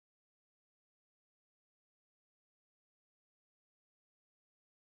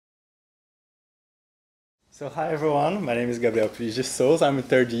So hi everyone, my name is Gabriel Souza. I'm in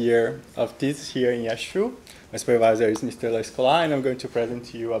third year of these here in IHU. My supervisor is Mr. Escolar, and I'm going to present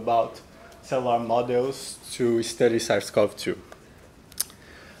to you about cellular models to study SARS-CoV-2.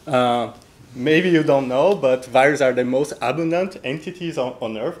 Maybe you don't know, but viruses are the most abundant entities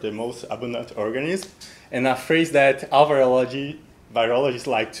on Earth, the most abundant organisms. And a phrase that our virologists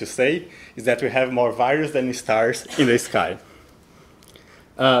like to say is that we have more viruses than stars in the sky.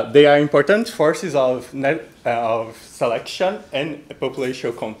 They are important forces of selection and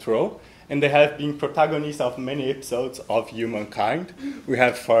population control, and they have been protagonists of many episodes of humankind. We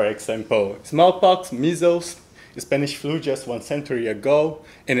have, for example, smallpox, measles, Spanish flu just 1 century ago,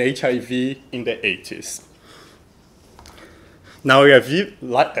 and HIV in the 80s. Now we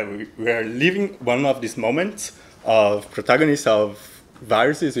are living one of these moments of protagonists of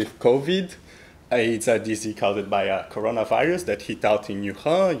viruses with COVID. It's a disease caused by a coronavirus that hit out in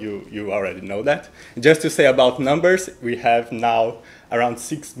Wuhan. You already know that. Just to say about numbers, we have now around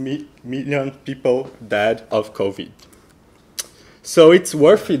 6 million people dead of COVID. So it's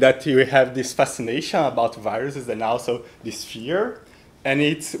worthy that you have this fascination about viruses and also this fear. And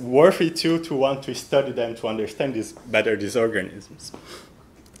it's worthy too to want to study them to understand better these organisms.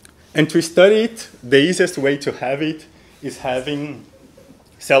 And to study it, the easiest way to have it is having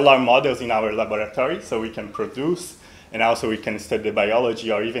cellular models in our laboratory, so we can produce, and also we can study the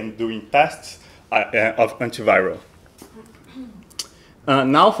biology or even doing tests of antiviral.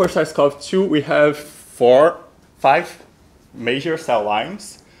 Now for SARS-CoV-2, we have 5 major cell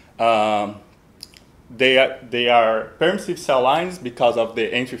lines. They are permissive cell lines because of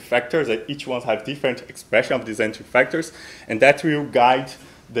the entry factors, that each one has different expression of these entry factors, and that will guide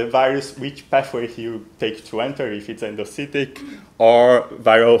the virus, which pathway he will take to enter, if it's endocytic or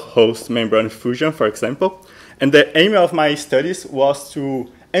viral host membrane fusion, for example. And the aim of my studies was to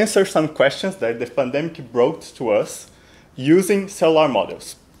answer some questions that the pandemic brought to us using cellular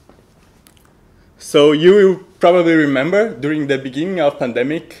models. So you will probably remember, during the beginning of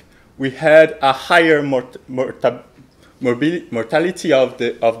pandemic, we had a higher mortality of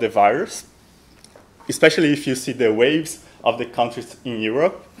the virus, especially if you see the waves of the countries in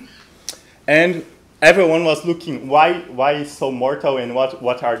Europe. And everyone was looking why it's so mortal and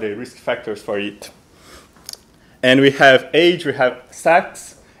what are the risk factors for it. And we have age, we have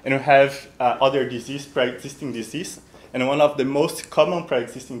sex, and we have other pre-existing disease. And one of the most common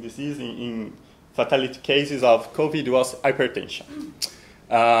pre-existing disease in fatality cases of COVID was hypertension.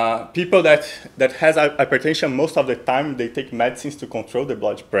 People that has hypertension, most of the time they take medicines to control the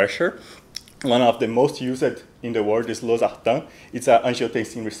blood pressure. One of the most used in the world is losartan. It's an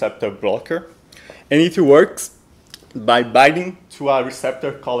angiotensin receptor blocker. And it works by binding to a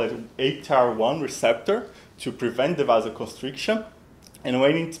receptor called ATR1 receptor to prevent the vasoconstriction. And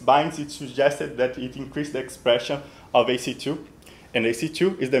when it binds, it suggested that it increased the expression of AC2. And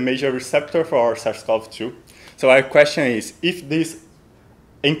AC2 is the major receptor for SARS-CoV-2. So our question is, if this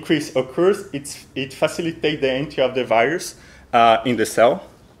increase occurs, it facilitates the entry of the virus in the cell.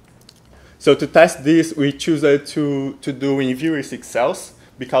 So to test this, we choose to do in vivo sick cells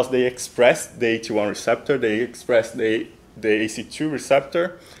because they express the AT1 receptor, they express the AC2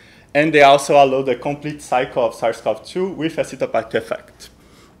 receptor, and they also allow the complete cycle of SARS-CoV-2 with a cytopathic effect.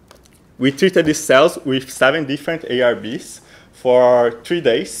 We treated these cells with 7 different ARBs for 3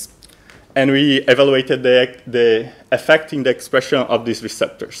 days, and we evaluated the effect in the expression of these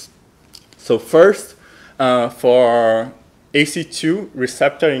receptors. So first, for AC2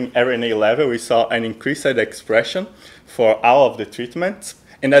 receptor in RNA level, we saw an increased expression for all of the treatments,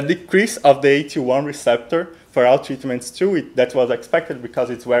 and a decrease of the AT1 receptor for all treatments too. That was expected because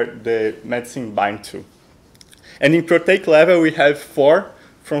it's where the medicine binds to. And in proteic level, we have 4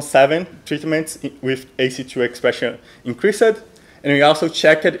 from 7 treatments with AC2 expression increased, and we also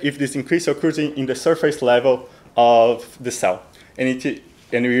checked if this increase occurs in the surface level of the cell, and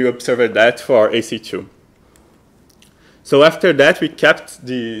we observed that for AC2. So after that, we kept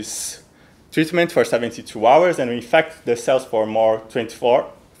this treatment for 72 hours, and we infect the cells for more 24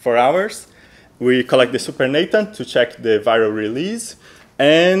 hours. We collect the supernatant to check the viral release,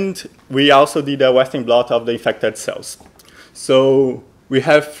 and we also did a Western blot of the infected cells. So we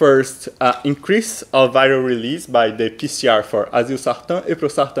have first increase of viral release by the PCR for azilsartan,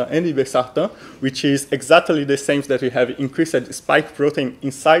 eprosartan, and irbesartan, which is exactly the same that we have increased spike protein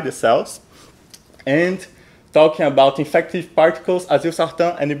inside the cells. And talking about infective particles,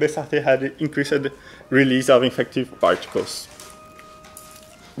 azilsartan and irbesartan had increased release of infective particles.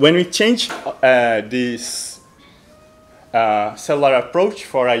 When we change this cellular approach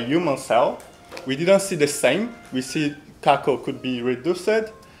for a human cell, we didn't see the same. We see CACO could be reduced,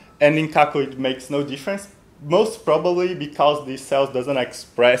 and in CACO it makes no difference most probably because these cells doesn't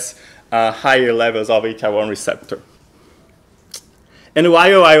express higher levels of ATR1 receptor. And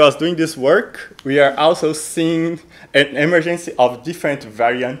while I was doing this work, we are also seeing an emergence of different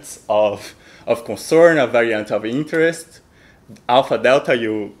variants of concern, a variant of interest. Alpha, delta,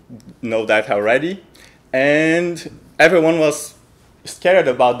 you know that already. And everyone was scared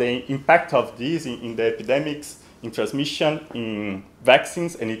about the impact of these in the epidemics, in transmission, in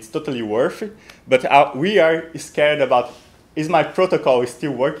vaccines, and it's totally worth it. But we are scared about, is my protocol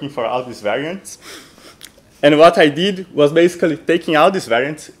still working for all these variants? And what I did was basically taking all these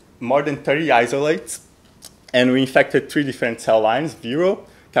variants, more than 30 isolates, and we infected 3 different cell lines: Viro,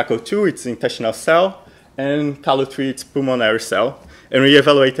 CACO2, it's intestinal cell, and CALO3, it's pulmonary cell. And we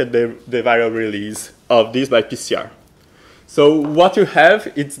evaluated the viral release of this by PCR. So what you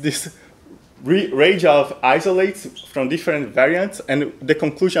have is this range of isolates from different variants, and the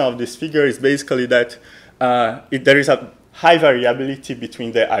conclusion of this figure is basically that there is a high variability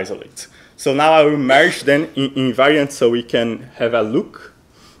between the isolates. So now I will merge them in variants so we can have a look.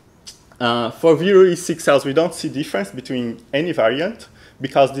 For Viro E6 cells, we don't see difference between any variant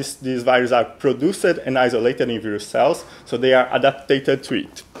because these viruses are produced and isolated in Viro cells, so they are adapted to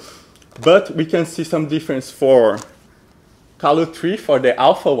it. But we can see some difference for CALO3 for the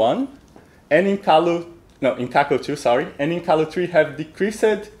alpha one, and in CACO2, sorry, and in CALO3 have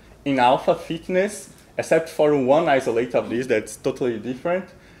decreased in alpha thickness, except for one isolate of this that's totally different,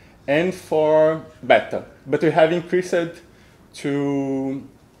 and for beta. But we have increased to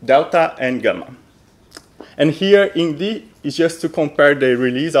delta and gamma. And here in D is just to compare the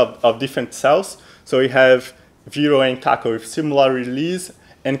release of different cells. So we have Viro and CACO with similar release,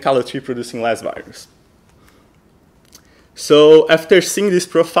 and CALO3 producing less virus. So after seeing this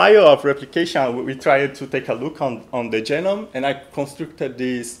profile of replication, we tried to take a look on the genome, and I constructed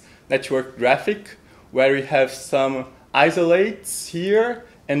this network graphic where we have some isolates here,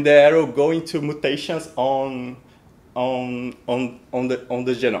 and the arrow going to mutations on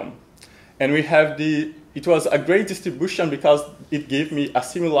the genome. And we have it was a great distribution because it gave me a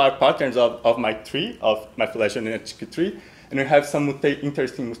similar patterns of my tree, of my phylogenetic tree. And we have some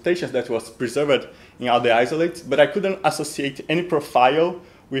interesting mutations that was preserved in all the isolates, but I couldn't associate any profile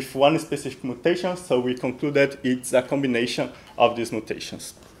with one specific mutation, so we concluded it's a combination of these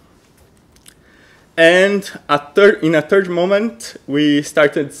mutations. And in a third moment, we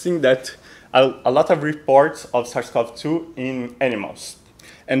started seeing that a lot of reports of SARS-CoV-2 in animals.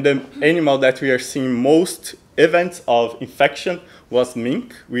 And the animal that we are seeing most events of infection was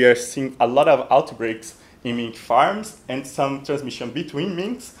mink. We are seeing a lot of outbreaks in mink farms and some transmission between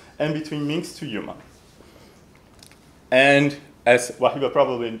minks and between minks to human. And as Wahiba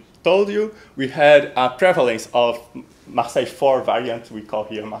probably told you, we had a prevalence of Marseille 4 variant, we call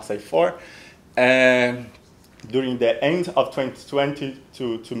here Marseille 4, and during the end of 2020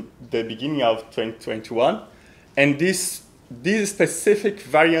 to the beginning of 2021. And this specific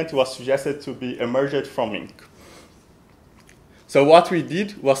variant was suggested to be emerged from mink. So what we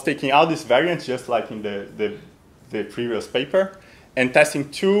did was taking all these variants, just like in the previous paper, and testing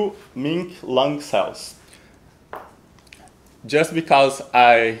 2 mink lung cells. Just because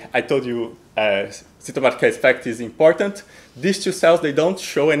I told you cytopathic effect is important, these 2 cells, they don't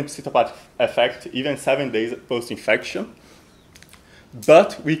show any cytopathic effect even 7 days post-infection.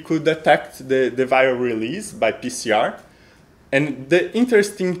 But we could detect the viral release by PCR. And the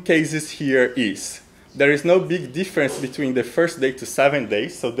interesting cases here is there is no big difference between the first day to 7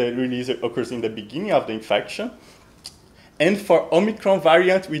 days, so the release occurs in the beginning of the infection. And for Omicron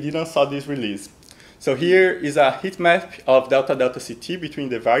variant, we didn't saw this release. So here is a heat map of delta-delta CT between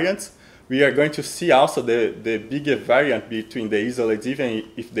the variants. We are going to see also the bigger variant between the isolates, even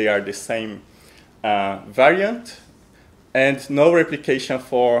if they are the same variant, and no replication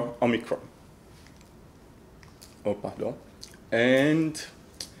for Omicron. Oh, pardon. And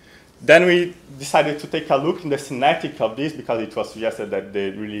then we decided to take a look in the kinetic of this because it was suggested that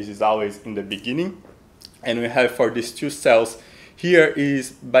the release is always in the beginning. And we have for these 2 cells, here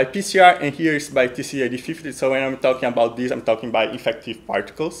is by PCR and here is by TCAD50. So when I'm talking about this, I'm talking by infective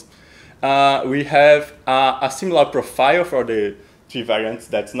particles. We have a similar profile for the 3 variants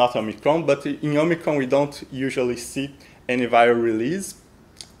that's not Omicron, but in Omicron we don't usually see any viral release.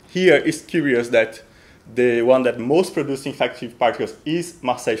 Here it's curious that the one that most produces infective particles is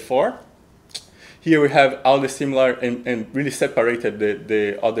Marseille 4. Here we have all the similar and really separated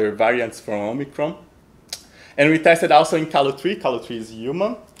the other variants from Omicron. And we tested also in CALO3. CALO3 is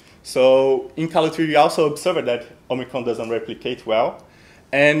human. So in CALO3 we also observed that Omicron doesn't replicate well.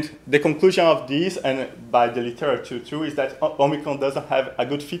 And the conclusion of this, and by the literature too, is that Omicron doesn't have a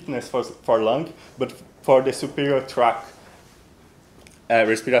good fitness for lung, but for the superior tract,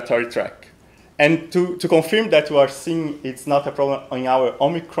 respiratory tract. And to confirm that we are seeing it's not a problem in our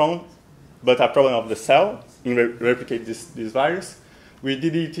Omicron, but a problem of the cell in replicate this virus, we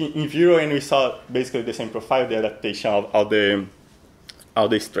did it in vivo, and we saw basically the same profile, the adaptation of all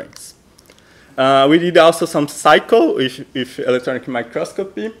the strains. We did also some cycle with electron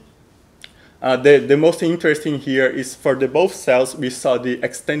microscopy. The most interesting here is for the both cells, we saw the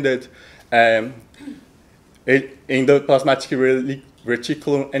extended endoplasmatic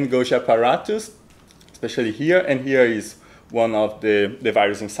reticulum and Golgi apparatus, especially here, and here is one of the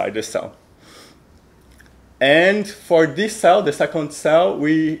virus inside the cell. And for this cell, the second cell,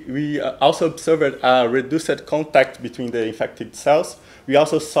 we also observed a reduced contact between the infected cells. We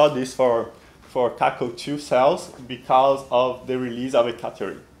also saw this for CACO2 cells because of the release of a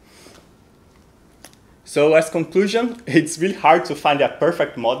category. So as conclusion, it's really hard to find a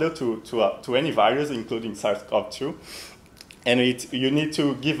perfect model to any virus, including SARS-CoV-2. And you need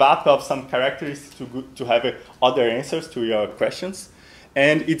to give up of some characteristics to have other answers to your questions.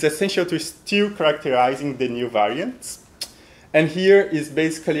 And it's essential to still characterizing the new variants. And here is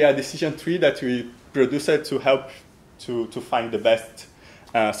basically a decision tree that we produced to help to find the best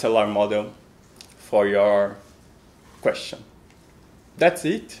cellular model for your question. That's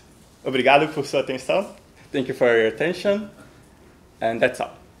it. Obrigado por sua atenção. Thank you for your attention. And that's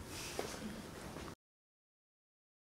all.